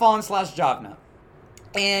by Stefan/Javna.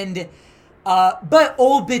 And, but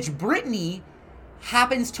old bitch Brittany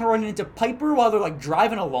happens to run into Piper while they're, like,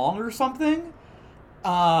 driving along or something.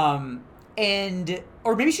 Or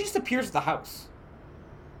maybe she just appears at the house.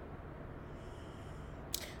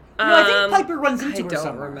 No, I think Piper runs into her I don't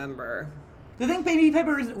somewhere. remember. I think maybe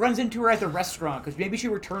Piper runs into her at the restaurant, because maybe she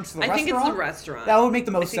returns to the I restaurant. think it's the restaurant. That would make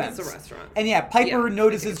the most I think sense. it's the restaurant. And yeah, Piper Yeah, I think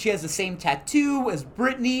notices it's- she has the same tattoo as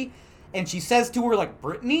Brittany, and she says to her, like,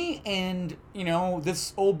 Brittany? And, you know,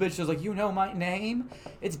 this old bitch is like, you know my name?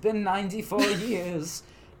 It's been 94 years.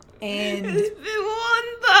 And... It's been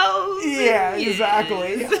 1,000 Yeah, years.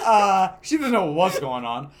 exactly. She doesn't know what's going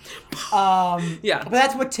on. Yeah. But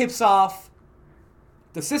that's what tips off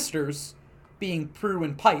the sisters, being Prue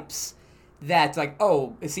and Pipes, that, like,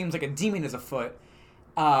 oh, it seems like a demon is afoot.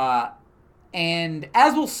 And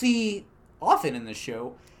as we'll see often in this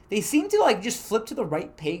show, they seem to, like, just flip to the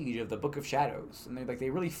right page of the Book of Shadows. And they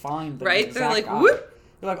really find the Right? exact They're like, eye. whoop.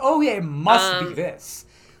 They're like, oh, yeah, it must be this.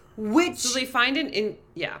 Which... So they find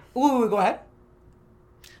yeah. Ooh, go ahead.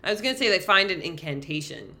 I was going to say they find an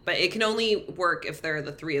incantation, but it can only work if there are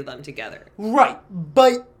the three of them together. Right,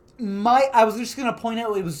 but I was just going to point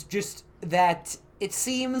out, it was just that it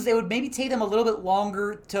seems it would maybe take them a little bit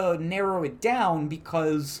longer to narrow it down,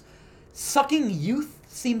 because sucking youth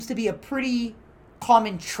seems to be a pretty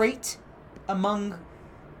common trait among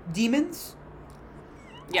demons.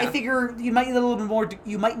 Yeah. I figure you might need a little bit more.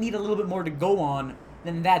 You might need a little bit more to go on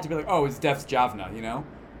than that to be like, oh, it's Death's Javna, you know.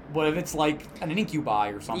 What if it's like an incubi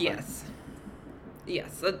or something?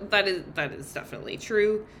 Yes, that is definitely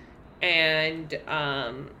true. And they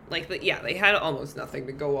had almost nothing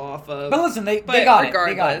to go off of. But listen, they got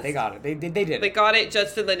it. They got it. They did it. They got it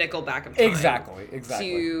just in the Nickelback of time. Exactly.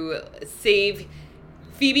 To save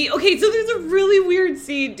Phoebe. Okay, so there's a really weird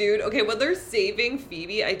scene, dude. Okay, when they're saving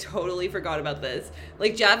Phoebe, I totally forgot about this.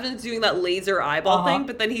 Like, Javna's doing that laser eyeball thing,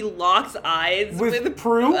 but then he locks eyes with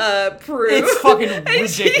Prue. Prue. It's fucking And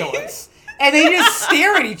ridiculous. And they just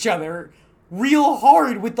stare at each other real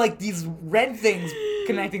hard with, like, these red things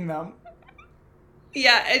connecting them.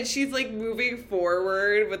 Yeah, and she's, like, moving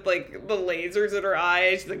forward with, like, the lasers in her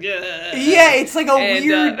eyes. She's like, yeah. Yeah, it's like a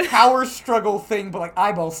weird power struggle thing, but, like,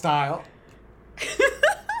 eyeball style.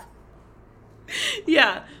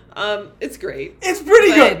 Yeah, it's great. It's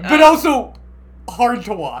pretty good, but also hard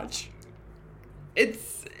to watch.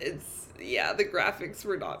 It's Yeah, the graphics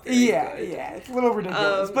were not very good. Yeah, it's a little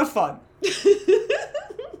ridiculous, but fun.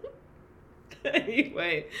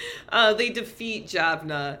 Anyway, they defeat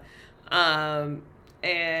Javna,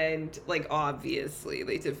 and, like, obviously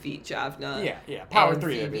they defeat Javna. Yeah, Power and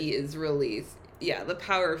 3. Phoebe is released. Yeah, the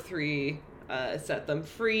Power of 3 set them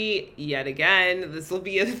free yet again. This will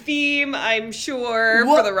be a theme, I'm sure,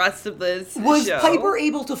 for the rest of this show. Was Piper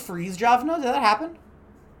able to freeze Javna? Did that happen?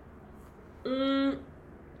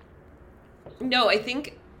 No, I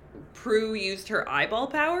think Prue used her eyeball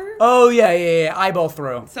power. Oh, yeah. Eyeball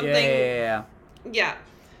throw. Something. Yeah. Yeah.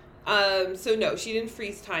 So no, she didn't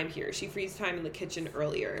freeze time here. She freeze time in the kitchen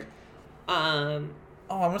earlier. I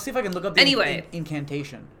want to see if I can look up the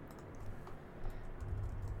incantation.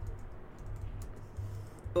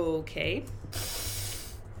 Okay.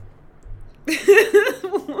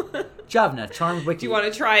 Javna, charmed wiki. Do you want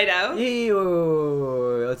to try it out? Yeah,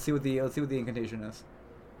 wait. Let's see what the incantation is.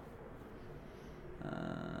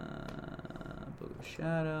 Book of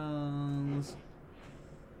Shadows.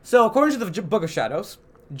 So, according to the Book of Shadows,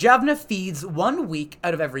 Javna feeds 1 week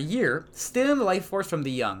out of every year, stealing the life force from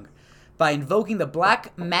the young, by invoking the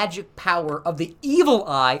black magic power of the evil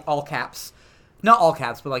eye, all caps, not all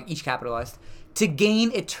caps, but like each capitalized, to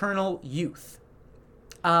gain eternal youth.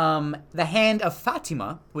 The hand of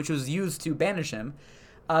Fatima, which was used to banish him,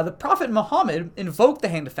 the Prophet Muhammad invoked the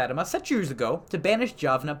hand of Fatima centuries ago to banish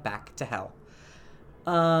Javna back to hell.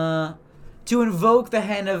 To invoke the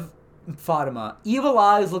hand of Fatima, evil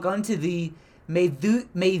eyes look unto thee, may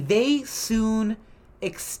they soon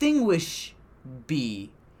extinguish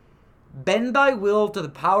be. Bend thy will to the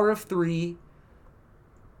power of 3,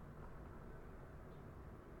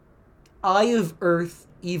 eye of earth,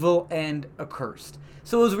 evil and accursed.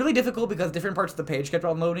 So it was really difficult because different parts of the page kept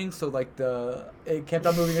on loading, so like it kept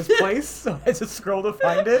on moving its place, so I had to scroll to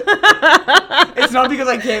find it. It's not because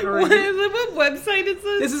I can't read. What website is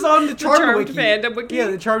this? This is on the Charmed Wiki. Fandom Wiki? Yeah,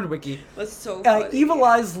 the Charmed Wiki. That's so funny. Evil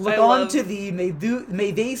eyes look on to thee, may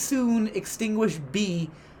they soon extinguish be.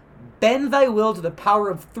 Bend thy will to the power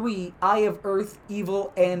of 3, eye of earth,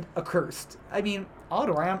 evil and accursed. I mean, odd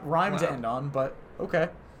rhyme to end on, but okay.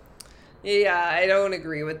 Yeah, I don't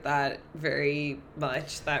agree with that very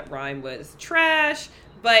much. That rhyme was trash,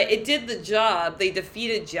 but it did the job. They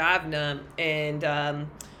defeated Javna, and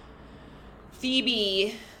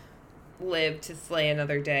Phoebe lived to slay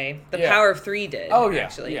another day. The Power of 3 did,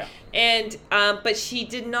 actually. Yeah. And, but she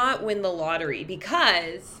did not win the lottery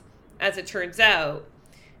because, as it turns out,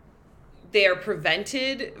 they are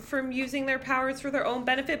prevented from using their powers for their own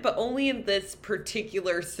benefit, but only in this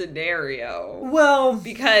particular scenario. Well,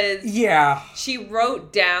 because she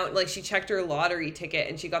wrote down, like, she checked her lottery ticket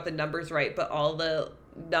and she got the numbers right, but all the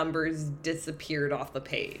numbers disappeared off the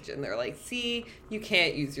page. And they're like, see, you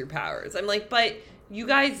can't use your powers. I'm like, but you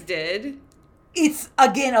guys did. It's,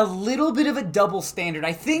 again, a little bit of a double standard.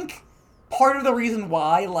 I think part of the reason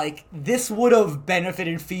why, like, this would have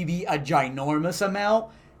benefited Phoebe a ginormous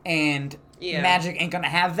amount, and Magic ain't gonna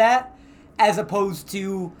have that, as opposed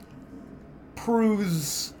to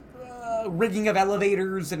Prue's rigging of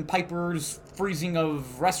elevators and Piper's freezing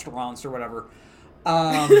of restaurants or whatever.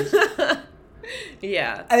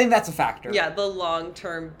 Yeah. I think that's a factor. Yeah, the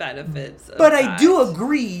long-term benefits of But that. I do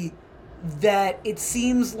agree that it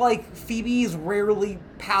seems like Phoebe is rarely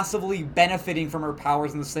passively benefiting from her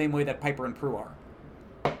powers in the same way that Piper and Prue are.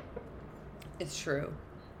 It's true.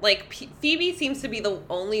 Like, Phoebe seems to be the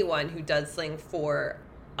only one who does something for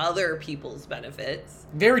other people's benefits.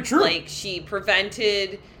 Very true. Like, she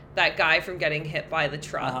prevented that guy from getting hit by the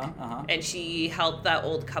truck, and she helped that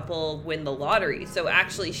old couple win the lottery. So,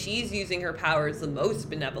 actually, she's using her powers the most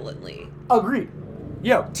benevolently. Agreed.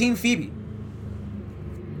 Yo, Team Phoebe.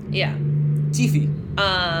 Yeah. Tiffy.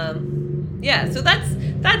 Yeah, so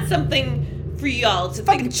that's something for y'all to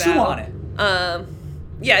think about. Chew on it.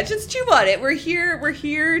 Yeah, just chew on it. We're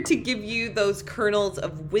here to give you those kernels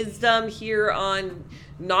of wisdom here on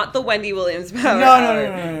not the Wendy Williams Power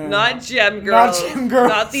No. Not Gem Girls.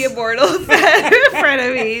 Not the Immortal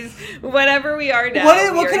Frenemies. Whatever we are now.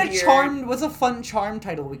 What kind of charm? What's a fun charm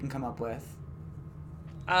title we can come up with?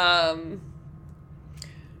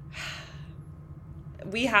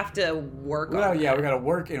 We have to work on that. We gotta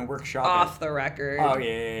work and workshop off the record. Oh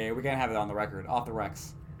yeah. We gotta have it on the record, off the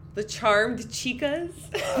Rex. The Charmed Chicas?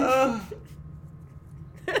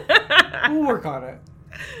 We'll work on it.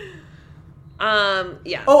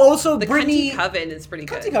 Yeah. Oh, also the Brittany Cunty Coven is pretty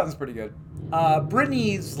good. Cunty Coven's pretty good.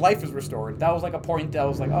 Brittany's life is restored. That was like a point that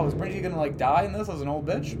was like, oh, is Brittany gonna like die in this as an old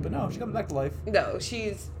bitch? But no, she comes back to life. No,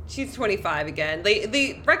 she's 25 again.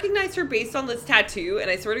 They recognized her based on this tattoo, and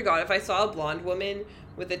I swear to God, if I saw a blonde woman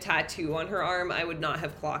with a tattoo on her arm, I would not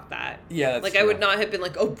have clocked that. Yeah, that's like true. I would not have been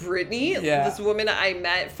like, oh, Brittany, Yeah. this woman I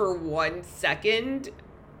met for 1 second,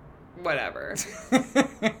 whatever.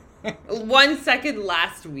 1 second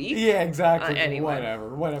last week. Yeah, exactly. Anyway.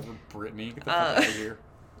 Whatever, Brittany. Get the fuck out of here.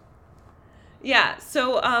 Yeah,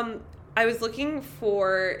 so I was looking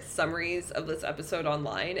for summaries of this episode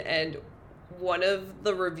online, and one of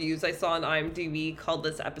the reviews I saw on IMDb called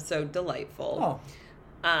this episode delightful.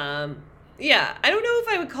 Oh. Yeah, I don't know if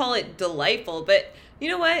I would call it delightful, but you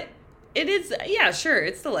know what? It is, yeah, sure,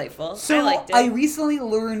 it's delightful. So I liked it. I recently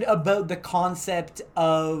learned about the concept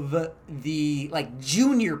of the like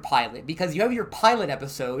junior pilot, because you have your pilot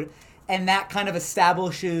episode, and that kind of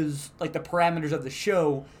establishes like the parameters of the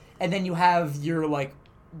show, and then you have your like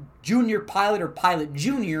junior pilot or pilot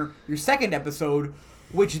junior, your second episode,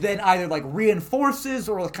 which then either like reinforces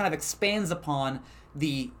or kind of expands upon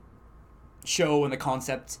the show and the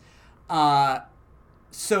concept.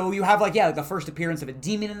 So you have like, yeah, the first appearance of a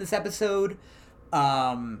demon in this episode.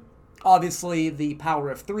 Obviously the power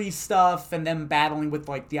of 3 stuff, and them battling with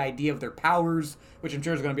like the idea of their powers, which I'm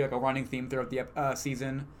sure is going to be like a running theme throughout the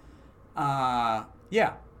season.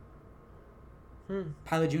 Yeah.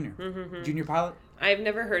 Pilot Junior. Junior pilot. I've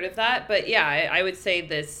never heard of that, but yeah, I would say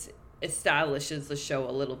this establishes the show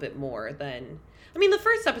a little bit more than... I mean, the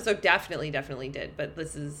first episode definitely did, but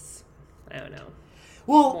this is, I don't know.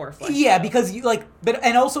 Well, more fleshed yeah, out. because you like, but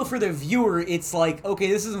and also for the viewer, it's like, okay,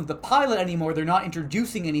 this isn't the pilot anymore. They're not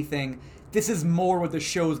introducing anything. This is more what the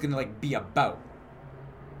show is gonna like be about.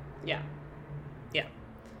 Yeah,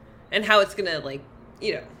 and how it's gonna like,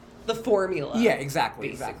 you know, the formula. Yeah, exactly.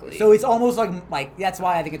 Basically. So it's almost like that's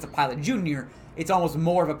why I think it's a pilot junior. It's almost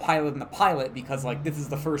more of a pilot than the pilot, because like this is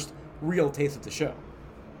the first real taste of the show.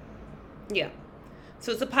 Yeah.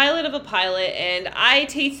 So it's a pilot of a pilot, and I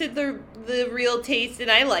tasted the real taste, and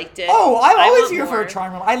I liked it. Oh, I'm always want here for more. a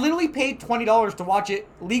charm room. I literally paid $20 to watch it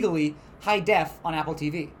legally, high def, on Apple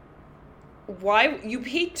TV. Why you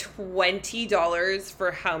paid $20 for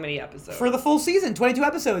how many episodes? For the full season, 22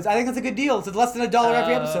 episodes. I think that's a good deal. It's less than $1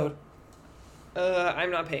 every episode. I'm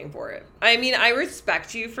not paying for it. I mean, I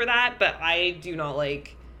respect you for that, but I do not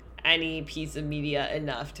like any piece of media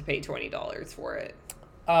enough to pay $20 for it.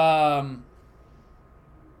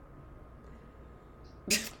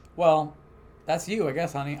 Well, that's you, I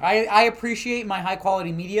guess, honey. I appreciate my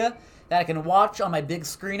high-quality media that I can watch on my big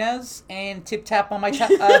screen and tip-tap on my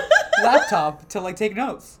laptop to, like, take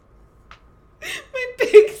notes. My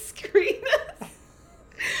big screen.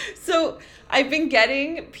 So, I've been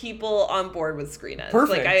getting people on board with Screen S.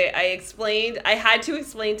 Perfect. Like, I had to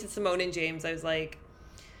explain to Simone and James, I was like,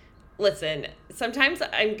 listen, sometimes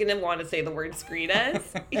I'm going to want to say the word Screen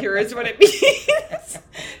S. Here's what it means.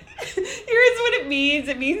 Here's what it means.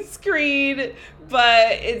 It means screen,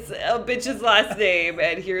 but it's a bitch's last name,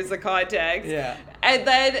 and here's the context. Yeah. And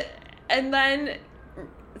then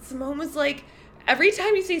Simone was like, every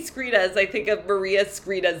time you say Skritas, I think of Maria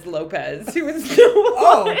Skritas Lopez, who was no one.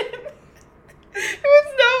 Oh. Who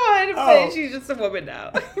was no one, Oh. but she's just a woman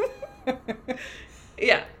now.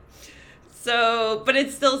 Yeah. So, but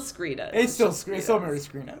it's still Skritas. It's still Mary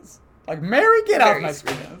Screenas. Like, Mary, get off Mary my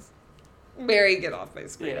Screenas. Screenas. Mary, get off my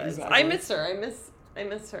screen. Yeah, exactly. I miss her. I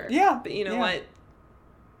miss her. Yeah, But you know yeah. what?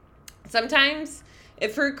 Sometimes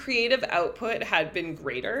if her creative output had been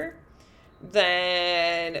greater,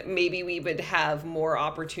 then maybe we would have more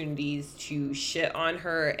opportunities to shit on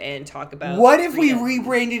her and talk about... What if we freedom.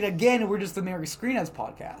 rebranded again and we're just the Mary Screenas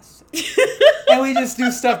podcast? And we just do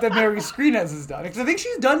stuff that Mary Screenas has done? Because I think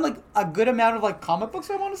she's done, like, a good amount of, like, comic books,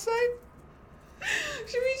 I want to say.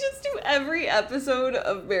 Should we just do every episode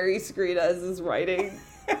of Mary Skritas' writing?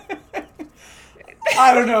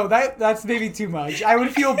 I don't know. That's maybe too much. I would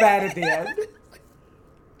feel bad at the end.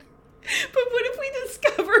 But what if we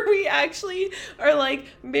discover we actually are like,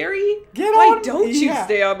 Mary, Get why on- don't you yeah.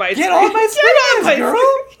 stay on my Get screen? on my Get on my Screenas, girl.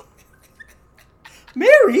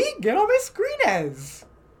 Mary, get on my Screenas.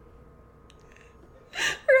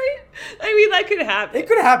 Right? I mean, that could happen. It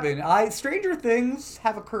could happen. Stranger things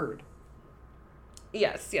have occurred.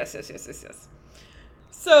 Yes.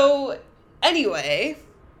 So, anyway,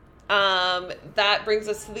 that brings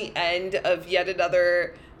us to the end of yet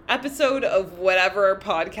another episode of whatever our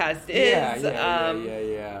podcast is.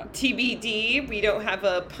 Yeah. TBD. We don't have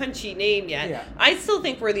a punchy name yet. Yeah. I still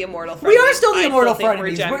think we're the Immortal Frenemies. We are still the I Immortal think we're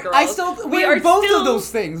Frenemies. Gem Girls. We are both of those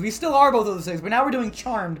things. We still are both of those things. But now we're doing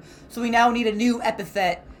Charmed, so we now need a new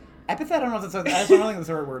epithet Epithet? I don't know if that's I don't think that's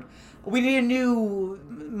the right word. We need a new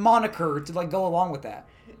moniker to, like, go along with that.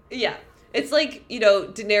 Yeah. It's like,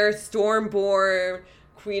 Daenerys Stormborn,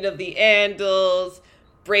 Queen of the Andals,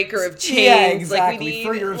 Breaker of Chains. Yeah, exactly. Like, we need,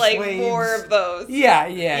 Freer of like, slaves. more of those. Yeah.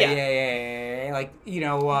 Like,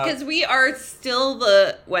 Because we are still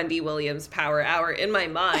the Wendy Williams Power Hour in my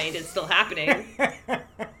mind. It's still happening.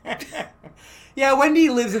 Yeah, Wendy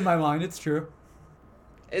lives in my mind. It's true.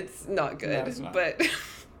 It's not good, No, it's not. but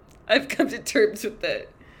I've come to terms with it.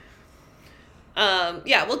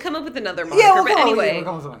 We'll come up with another moniker. Yeah, but anyway, we'll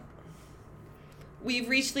come with something. we've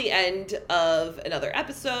reached the end of another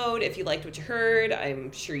episode. If you liked what you heard,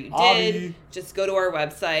 I'm sure you did. Obby. Just go to our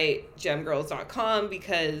website, gemgirls.com,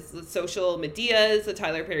 because the social medias, the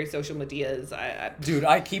Tyler Perry social medias, Dude,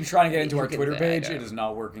 I keep trying to get into our Twitter page. It is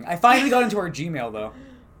not working. I finally got into our Gmail, though.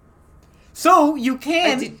 So, you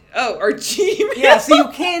can... our Gmail? Yeah, so you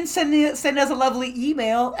can send us a lovely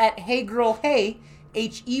email at heygirlhey,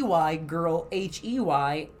 H-E-Y, girl,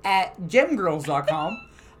 H-E-Y, at gemgirls.com.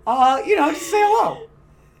 Just say hello.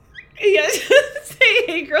 Yeah, just say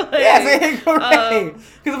hey girl hey. Yeah, say hey girl hey.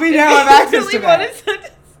 Because we now have access to that. If you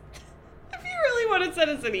really want to send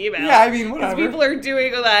us an email. Yeah, I mean, whatever. Because people are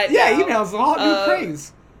doing that Yeah, now. email's a hot new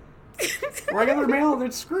craze. Regular mail, they're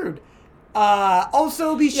screwed.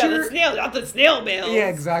 Also, be sure... Yeah, the snail, not the snail mail. Yeah,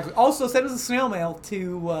 exactly. Also, send us a snail mail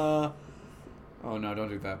to... Oh, no, don't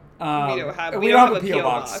do that. We don't have a P.O.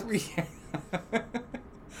 box.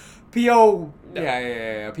 P.O. No.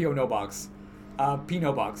 Yeah. P.O. no box. P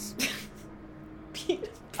no box.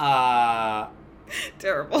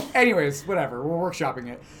 Terrible. Anyways, whatever. We're workshopping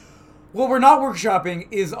it. What we're not workshopping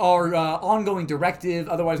is our ongoing directive,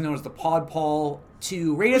 otherwise known as the Podpal,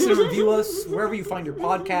 to rate us and review us wherever you find your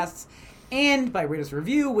podcasts. And by rate us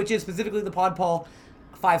review, which is specifically the Podpal,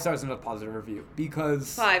 5 stars and a positive review.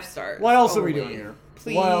 Because... 5 stars. What else only. are we doing here?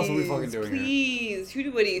 Please, what else are we fucking doing here? Please.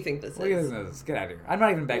 What do you think this Look is? at this. Get out of here. I'm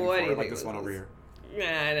not even begging What for do you it like think this one over here.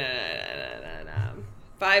 Nah.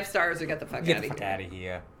 5 stars or get the fuck out of here. Get the fuck out of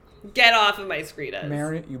here. Get off of my screeners.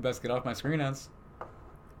 Mary, you best get off my screeners.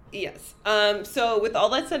 Yes. So with all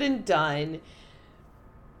that said and done,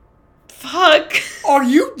 fuck. Are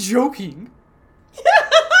you joking?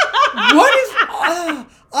 What is...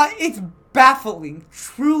 it's baffling.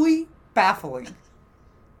 Truly baffling.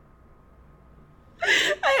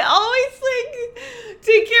 I always think,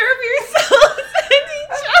 take care of yourself and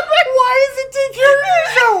each other. Why is it take care of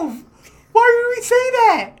yourself? Why would we say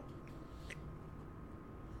that?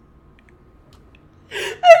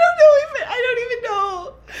 I don't even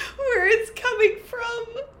know where it's coming from.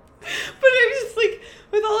 But I'm just like,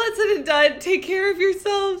 with all that said and done, take care of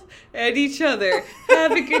yourselves and each other.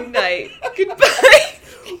 Have a good night. Goodbye.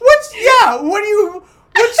 What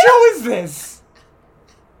show is this?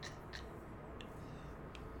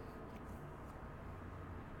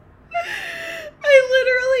 I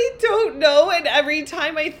literally don't know, and every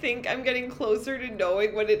time I think I'm getting closer to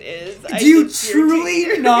knowing what it is, Do you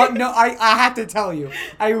truly not know? I have to tell you.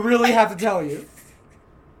 I really have to tell you.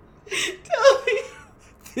 Tell me.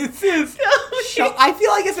 This is... I feel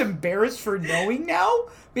like it's embarrassed for knowing now.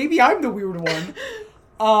 Maybe I'm the weird one.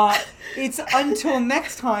 It's until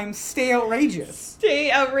next time, stay outrageous.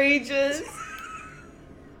 Stay outrageous.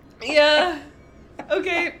 Yeah.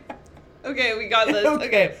 Okay, we got this.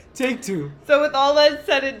 Okay. Take 2. So with all that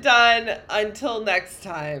said and done, until next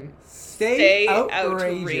time, stay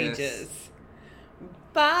outrageous.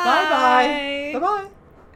 Bye. Bye-bye. Bye-bye.